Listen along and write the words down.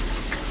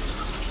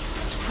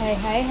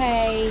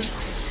Hey.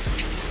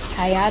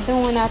 How y'all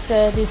doing out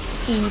there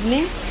this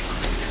evening?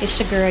 It's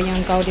your girl,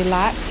 Young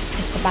Goldilocks.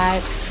 It's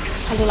about,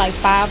 I look like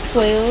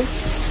 5:12.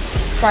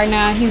 Right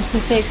now in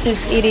Houston,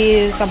 Texas, it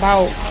is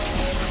about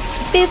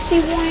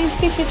 51,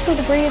 52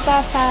 degrees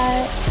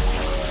outside.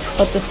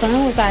 But the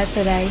sun was out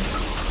today,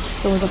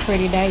 so it was a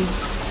pretty day.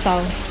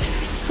 So,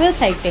 we'll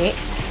take that.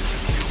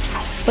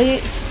 But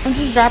I'm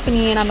just dropping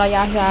in. I know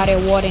y'all hear all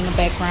that water in the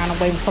background. I'm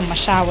waiting for my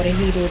shower to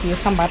heat up.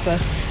 Yes, I'm about to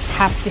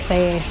hop this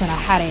ass in a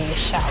hot ass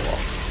shower.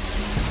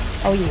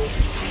 Oh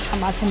yes, I'm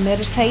about to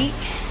meditate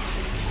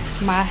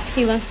my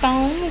healing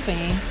stones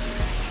and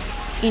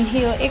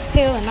inhale,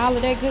 exhale, and all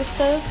of that good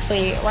stuff.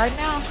 But right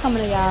now, I'm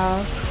coming to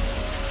y'all.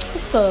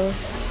 Just a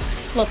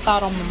little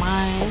thought on my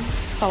mind.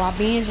 So I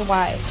binge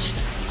watched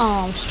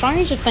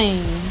Stranger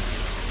Things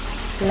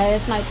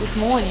last night, this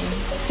morning,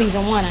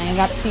 season 1. I ain't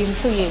got to season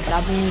 2 yet, but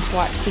I binge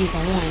watched season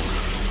 1,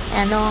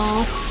 and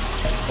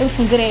it was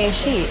some good ass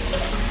shit.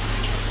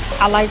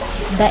 I like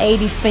the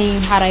 80s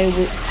theme, how they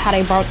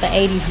brought the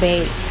 80s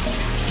back.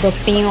 The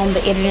film,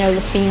 the editing of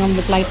the film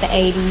looked like the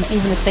 80s.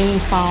 Even the theme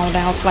song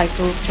down to like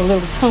the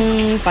little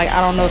tunes. Like,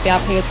 I don't know if y'all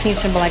pay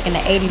attention, but like in the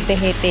 80s they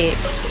had that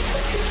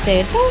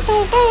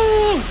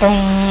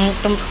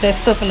that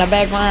stuff in the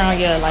background.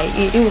 Yeah, like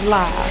it was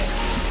live.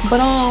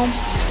 But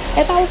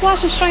as I was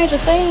watching Stranger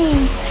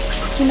Things,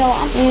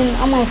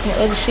 I'm on some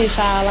other shit,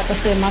 y'all. Like I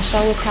said, my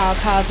show is called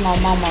Cosmo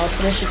Momo,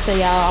 so let's just tell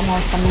y'all I'm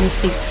on some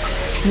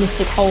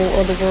mystic whole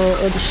other world,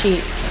 other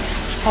shit,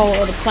 whole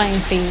other playing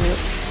field.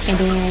 And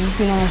then,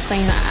 what I'm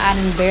saying, I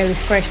didn't barely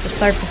scratch the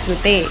surface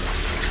with that.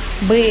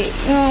 But,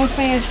 what I'm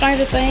saying,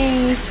 Stranger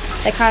Things,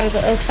 they call it the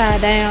Upside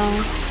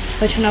Down.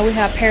 But, we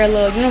have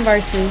parallel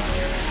universes.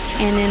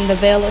 And in the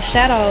Veil of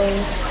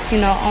Shadows,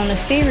 on the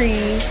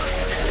series,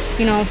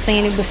 what I'm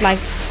saying, it was like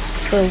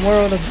the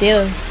world of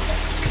death.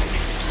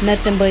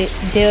 Nothing but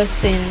death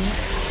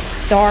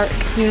and dark,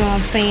 what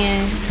I'm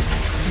saying.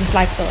 It's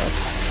like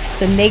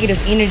the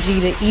negative energy,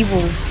 the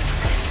evil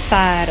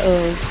side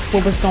of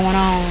what was going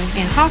on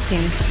in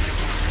Hawkins.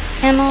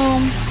 And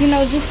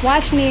just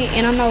watching it,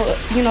 and I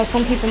know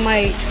some people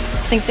might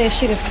think that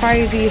shit is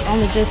crazy, it's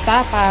only just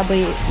sci-fi, but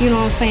what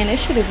I'm saying,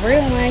 this shit is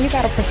real, man. You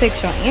gotta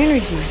protect your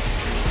energy,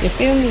 you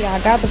feel me? I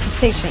got to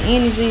protect your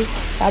energy.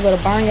 I better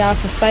burn y'all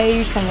some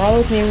sage, some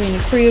rosemary in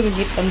the crib, and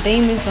get them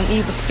demons, them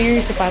evil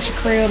spirits about your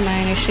crib,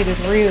 man. This shit is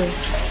real,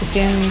 you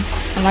feel me?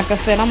 And like I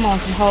said, I'm on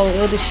some whole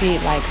other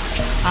shit. Like,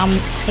 I'm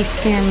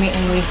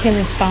experimenting with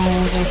healing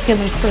stones and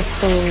healing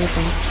crystals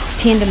and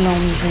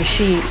pendulums and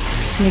shit.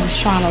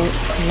 Niggas trying to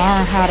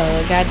learn how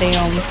to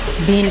goddamn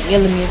bend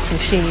elements and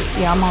shit.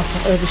 Yeah, I'm on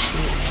some other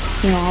shit.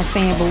 You know what I'm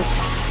saying? But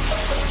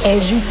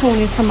as you tune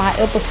into my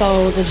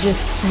episodes or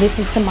just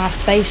listen to my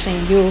station,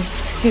 you'll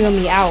hear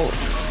me out.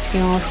 You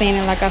know what I'm saying?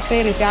 And like I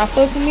said, if y'all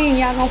fuck with me, and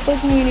y'all gonna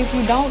fuck with me. And if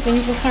you don't, then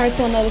you can turn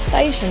to another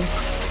station.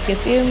 You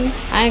feel me?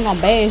 I ain't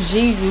gonna bash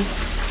Jesus.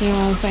 You know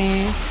what I'm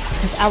saying?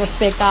 'Cause I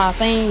respect all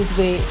things,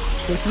 but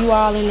if you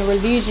all in the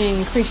religion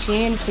and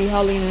Christianity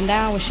holding them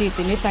down with shit,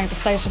 then this ain't the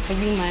station for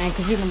you, man.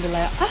 Because you're gonna be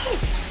like, oh,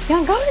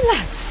 Young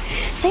Goldilocks,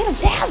 she the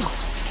devil.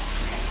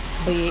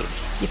 But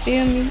you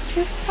feel me?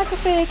 Just like I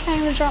said, I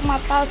came to drop my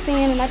thoughts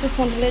in, and I just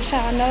wanted to let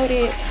y'all know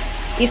that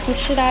it's some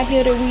shit out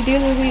here that we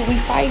dealing with. We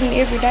fighting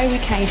every day. We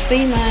can't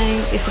see,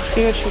 man. It's a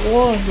spiritual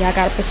war. Y'all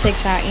gotta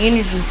protect y'all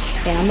energy.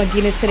 And I'm gonna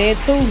get into that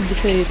too,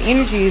 because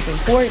energy is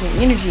important.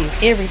 Energy is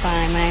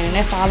everything, man. And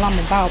that's all I'm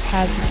about.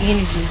 Positive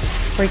energy.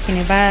 Freaking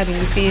and vibing,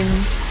 you feel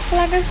me? But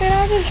like I said,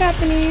 I was just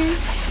dropping in.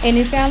 And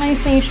if y'all ain't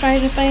seen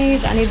Stranger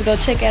Things, I need to go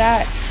check it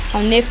out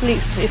on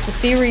Netflix. It's a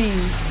series.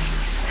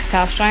 It's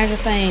called Stranger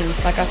Things.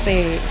 Like I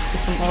said,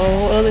 it's some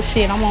whole other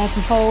shit. I'm on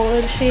some whole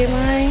other shit,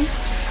 man.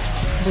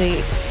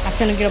 But I'm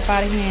finna get up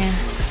out of here and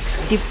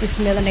dip this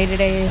melanated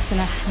ass in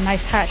a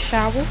nice hot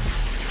shower.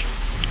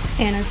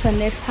 And until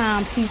next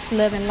time, peace,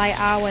 love, and light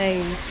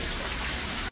always.